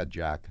Carr. Go ahead,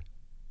 Jack.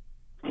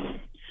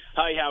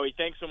 Hi, Howie.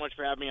 Thanks so much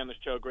for having me on this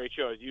show. Great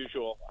show, as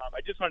usual. I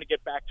just want to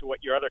get back to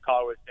what your other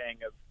caller was saying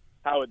of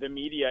how the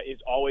media is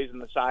always on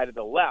the side of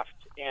the left.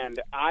 And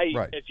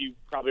as you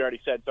probably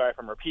already said, sorry if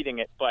I'm repeating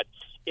it, but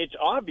it's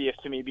obvious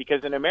to me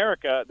because in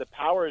America, the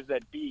powers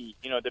that be,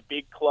 the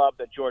big club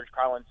that George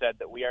Carlin said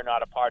that we are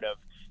not a part of,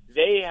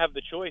 they have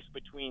the choice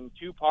between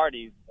two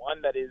parties,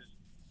 one that is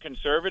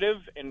conservative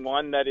and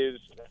one that is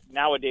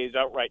nowadays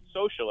outright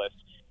socialist.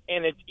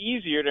 And it's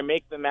easier to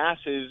make the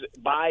masses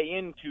buy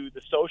into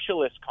the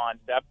socialist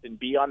concept and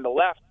be on the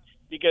left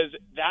because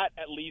that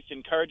at least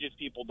encourages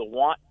people to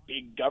want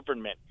big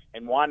government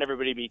and want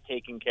everybody to be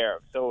taken care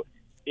of. So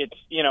it's,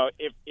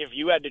 if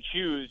you had to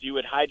choose, you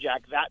would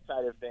hijack that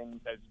side of things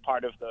as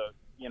part of the,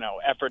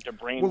 effort to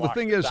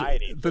brainwash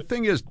society. The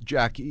thing is,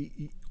 Jack,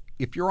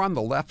 if you're on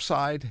the left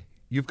side,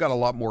 you've got a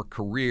lot more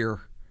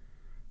career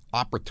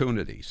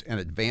opportunities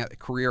and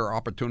career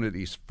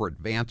opportunities for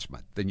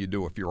advancement than you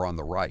do if you're on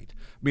the right.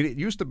 I mean, it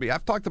used to be,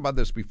 I've talked about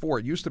this before,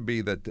 it used to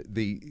be that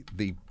the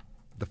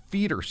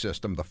feeder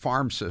system, the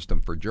farm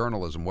system for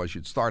journalism was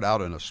you'd start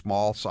out in a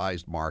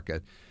small-sized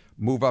market,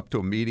 move up to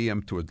a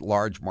medium, to a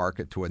large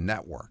market, to a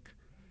network,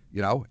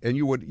 and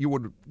you would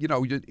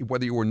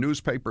whether you were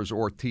newspapers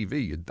or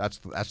TV,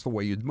 that's the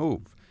way you'd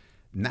move.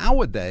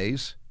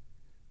 Nowadays,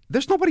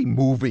 there's nobody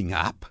moving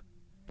up.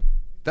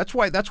 That's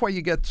why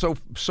you get so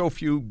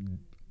few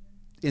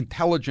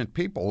intelligent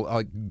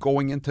people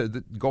going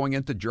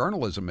into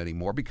journalism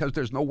anymore, because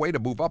there's no way to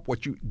move up.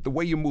 The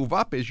way you move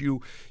up is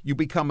you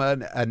become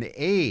an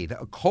aide,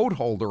 a coat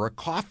holder, a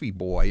coffee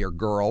boy or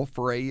girl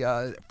for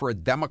a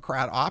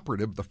Democrat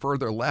operative. The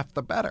further left,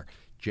 the better.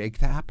 Jake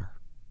Tapper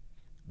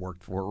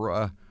worked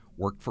for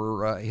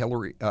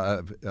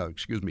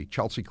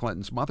Chelsea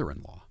Clinton's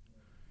mother-in-law.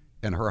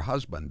 And her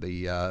husband,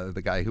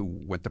 the guy who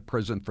went to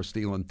prison for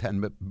stealing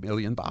 $10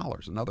 million,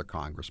 another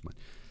congressman.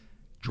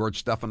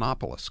 George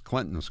Stephanopoulos,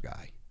 Clinton's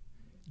guy.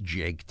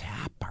 Jake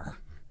Tapper,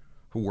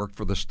 who worked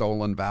for the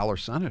Stolen Valor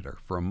senator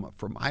from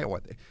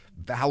Iowa.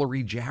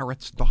 Valerie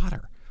Jarrett's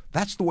daughter.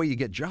 That's the way you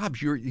get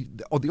jobs.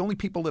 The only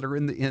people that are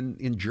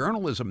in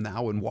journalism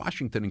now in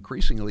Washington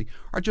increasingly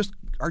are just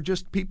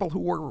people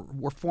who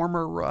were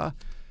former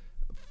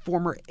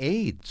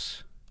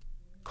aides,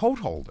 coat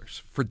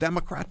holders for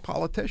Democrat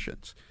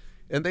politicians.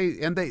 And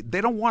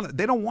they don't want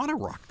to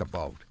rock the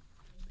boat.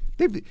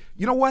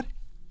 You know what?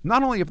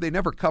 Not only have they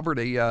never covered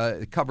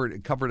a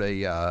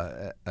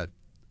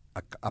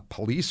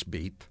police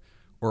beat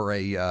or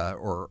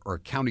a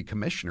county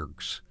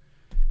commissioners,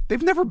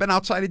 they've never been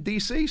outside of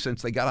D.C.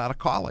 since they got out of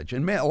college.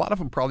 And a lot of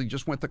them probably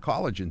just went to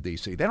college in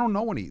D.C. They don't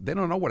know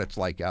what it's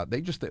like out.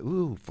 They just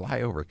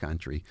flyover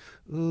country.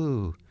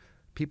 Ooh,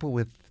 people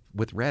with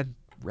red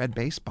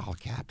baseball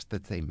caps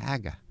that say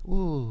MAGA.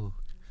 Ooh.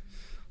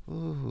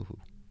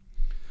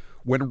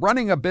 When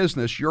running a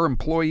business, your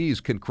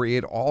employees can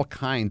create all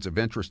kinds of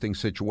interesting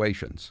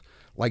situations,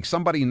 like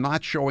somebody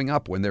not showing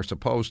up when they're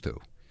supposed to.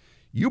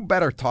 You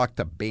better talk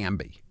to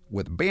Bambi.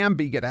 With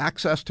Bambi, get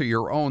access to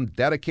your own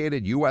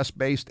dedicated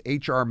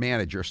U.S.-based HR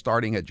manager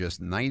starting at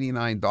just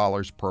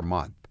 $99 per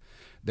month.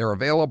 They're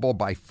available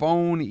by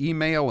phone,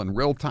 email, and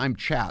real-time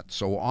chat,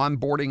 so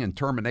onboarding and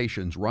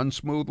terminations run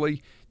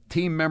smoothly,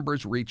 team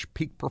members reach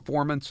peak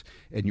performance,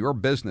 and your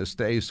business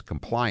stays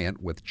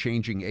compliant with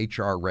changing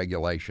HR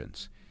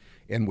regulations.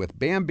 And with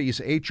Bambi's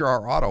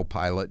HR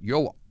Autopilot,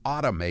 you'll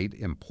automate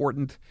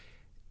important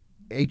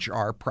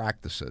HR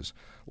practices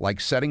like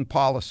setting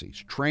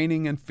policies,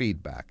 training, and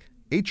feedback.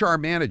 HR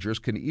managers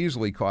can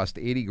easily cost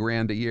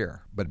 $80,000 a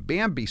year, but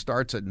Bambee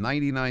starts at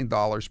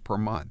 $99 per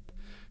month.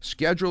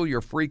 Schedule your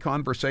free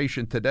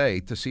conversation today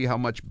to see how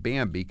much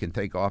Bambee can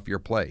take off your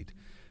plate.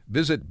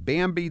 Visit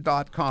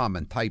Bambee.com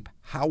and type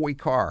Howie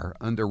Carr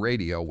under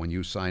radio when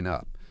you sign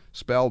up.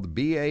 Spelled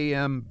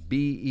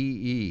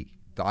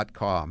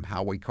BAMBEE.com,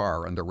 Howie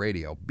Carr under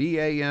radio.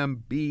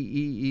 BAMBEE.com,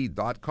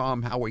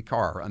 Howie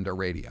Carr under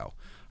radio.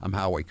 I'm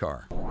Howie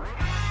Carr.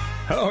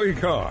 Howie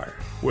Carr.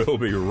 We'll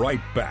be right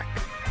back.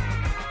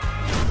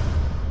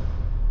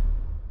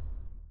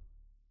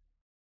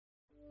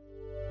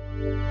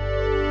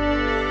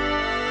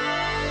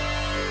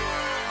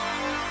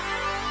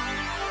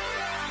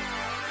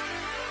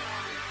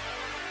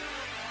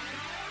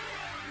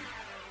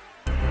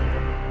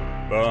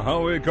 The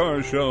Howie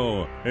Carr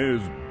Show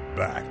is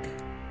back.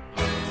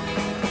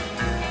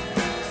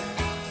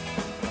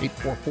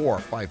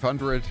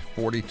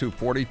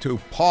 844-500-4242.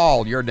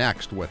 Paul, you're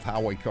next with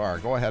Howie Carr.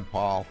 Go ahead,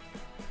 Paul.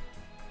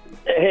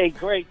 Hey,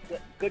 great.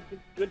 Good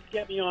to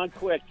get me on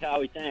quick,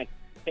 Howie. Thanks.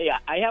 Hey,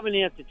 I have an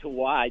answer to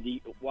why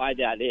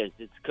that is.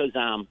 It's because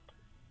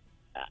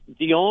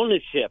the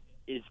ownership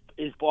is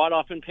bought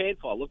off and paid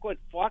for. Look what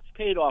Fox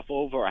paid off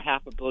over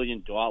 $500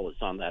 million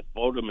on that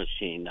voter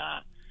machine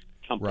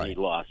company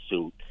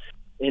lawsuit.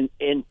 And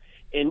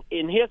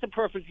here's a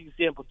perfect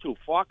example too.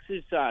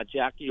 Fox's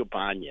Jackie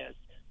Ibanez.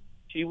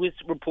 She was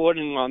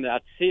reporting on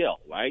that seal,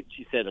 right?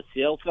 She said a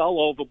seal fell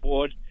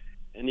overboard,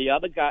 and the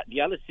other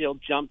seal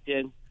jumped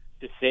in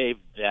to save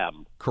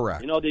them.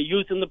 Correct. You know, they're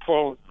using the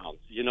pronouns.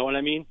 You know what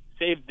I mean?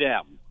 Save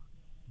them.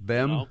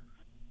 Them? You know?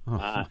 Oh,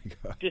 my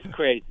God. Just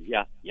crazy.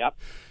 Yeah. Yep.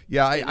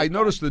 Yeah, I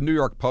noticed the New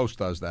York Post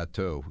does that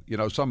too. You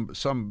know, some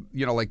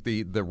like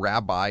the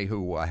rabbi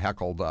who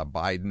heckled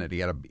Biden, and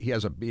he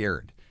has a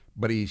beard,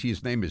 but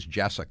his name is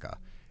Jessica,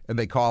 and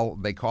they call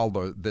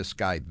this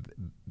guy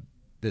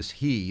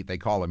they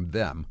call him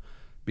them,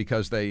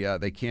 because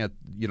they can't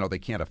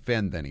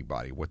offend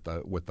anybody with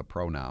the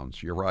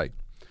pronouns. You're right.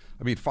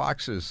 I mean,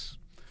 Fox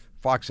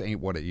ain't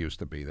what it used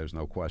to be. There's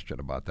no question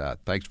about that.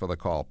 Thanks for the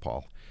call,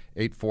 Paul.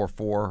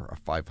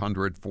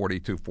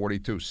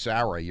 844-500-4242.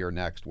 Sarah, you're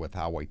next with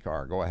Howie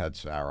Carr. Go ahead,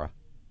 Sarah.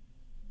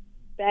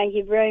 Thank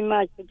you very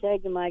much for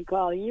taking my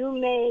call. You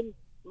made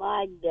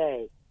my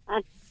day.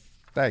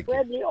 Thank you.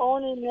 We're the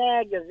only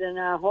naggers in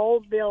our whole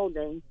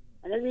building,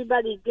 and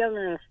everybody's giving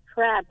us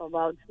crap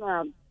about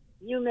Trump.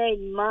 You made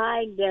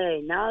my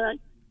day. Now that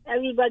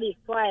everybody's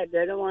quiet,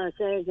 they don't want to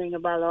say anything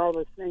about all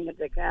this thing at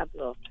the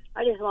Capitol.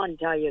 I just want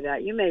to tell you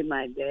that. You made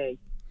my day.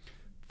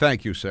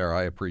 Thank you, Sarah.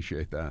 I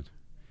appreciate that.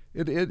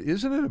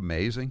 Isn't it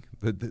amazing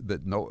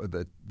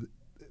that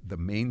the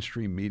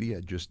mainstream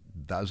media just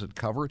doesn't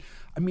cover it?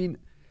 I mean,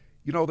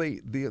 you know,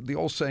 the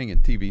old saying in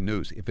TV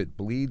news, if it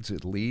bleeds,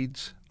 it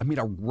leads. I mean,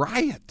 a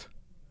riot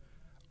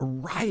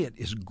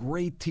is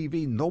great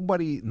TV.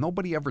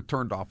 Nobody ever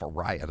turned off a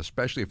riot,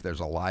 especially if there's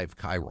a live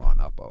chyron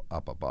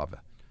up above it.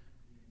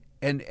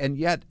 And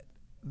yet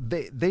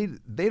they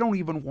don't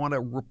even want to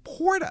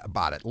report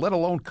about it, let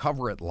alone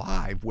cover it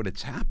live when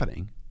it's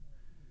happening,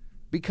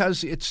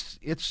 because it's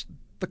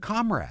the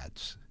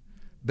comrades.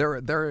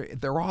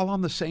 They're all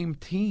on the same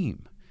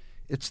team.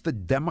 It's the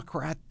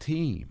Democrat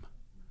team.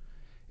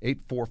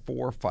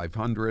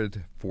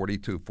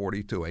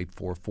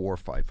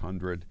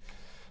 844-500-4242.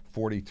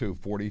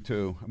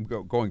 844-500-4242. I'm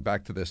going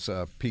back to this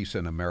piece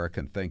in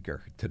American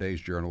Thinker.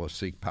 Today's journalists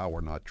seek power,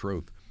 not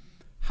truth.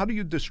 How do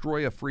you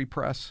destroy a free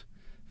press?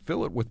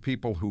 Fill it with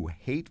people who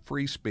hate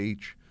free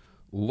speech,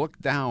 look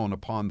down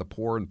upon the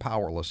poor and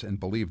powerless, and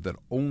believe that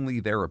only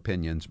their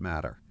opinions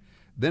matter.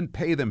 Then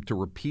pay them to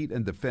repeat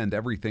and defend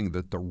everything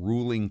that the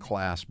ruling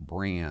class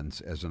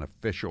brands as an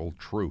official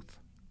truth.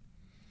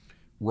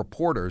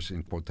 Reporters,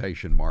 in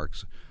quotation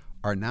marks,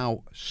 are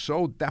now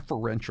so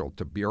deferential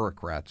to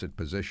bureaucrats in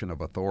position of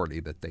authority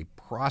that they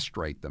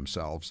prostrate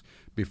themselves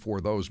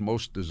before those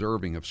most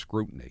deserving of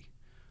scrutiny.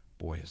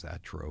 Boy, is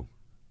that true.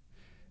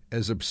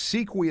 As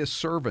obsequious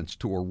servants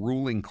to a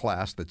ruling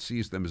class that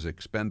sees them as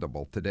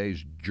expendable,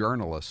 today's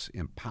journalists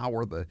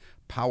empower the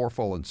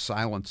powerful and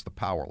silence the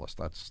powerless.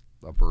 That's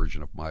a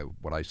version of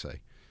what I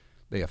say.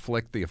 They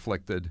afflict the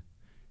afflicted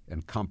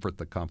and comfort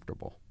the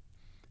comfortable.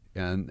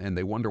 And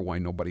they wonder why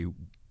nobody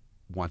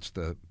wants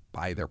to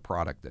buy their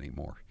product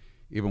anymore,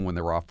 even when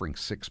they're offering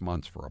 6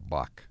 months for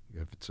 $1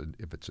 if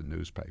it's a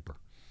newspaper.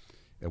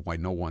 And why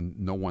no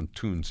one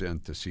tunes in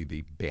to see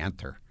the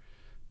banter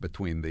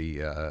between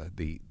the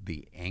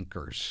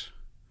anchors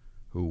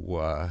who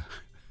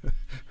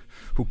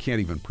can't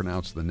even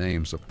pronounce the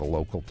names of the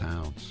local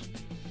towns.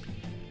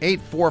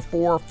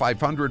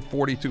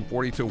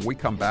 844-500-4242. When we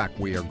come back,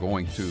 we are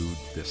going to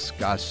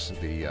discuss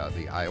the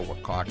Iowa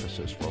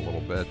caucuses for a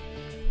little bit.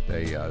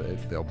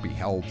 They'll be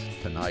held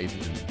tonight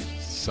in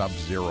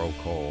sub-zero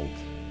cold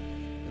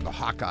in the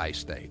Hawkeye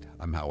State.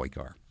 I'm Howie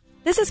Carr.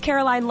 This is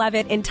Caroline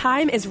Levitt, and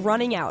time is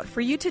running out for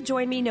you to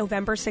join me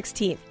November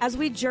 16th as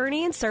we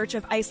journey in search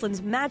of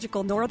Iceland's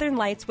magical northern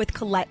lights with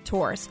Colette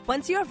Tours.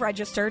 Once you have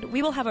registered,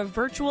 we will have a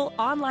virtual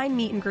online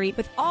meet and greet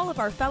with all of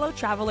our fellow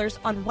travelers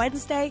on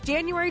Wednesday,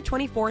 January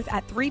 24th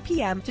at 3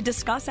 p.m. to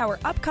discuss our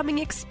upcoming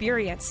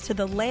experience to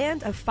the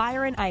land of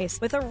fire and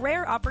ice with a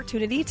rare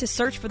opportunity to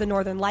search for the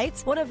northern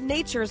lights, one of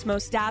nature's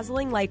most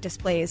dazzling light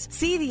displays.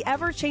 See the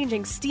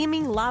ever-changing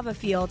steaming lava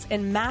fields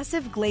and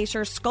massive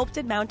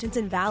glacier-sculpted mountains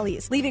and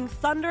valleys, leaving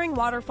thundering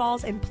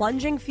waterfalls and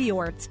plunging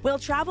fjords. We'll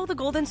travel the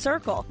Golden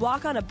Circle,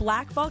 walk on a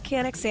black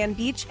volcanic sand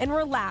beach, and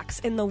relax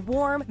in the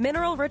warm,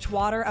 mineral-rich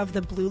water of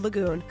the Blue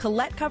Lagoon.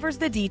 Colette covers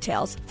the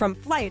details, from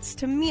flights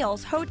to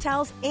meals,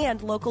 hotels,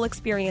 and local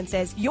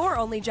experiences. Your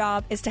only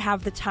job is to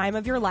have the time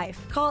of your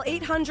life. Call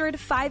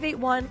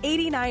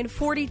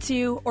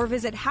 800-581-8942 or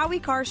visit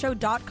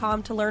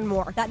HowieCarShow.com to learn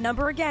more. That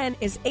number again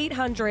is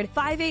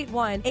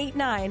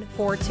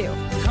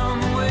 800-581-8942.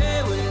 Come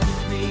away with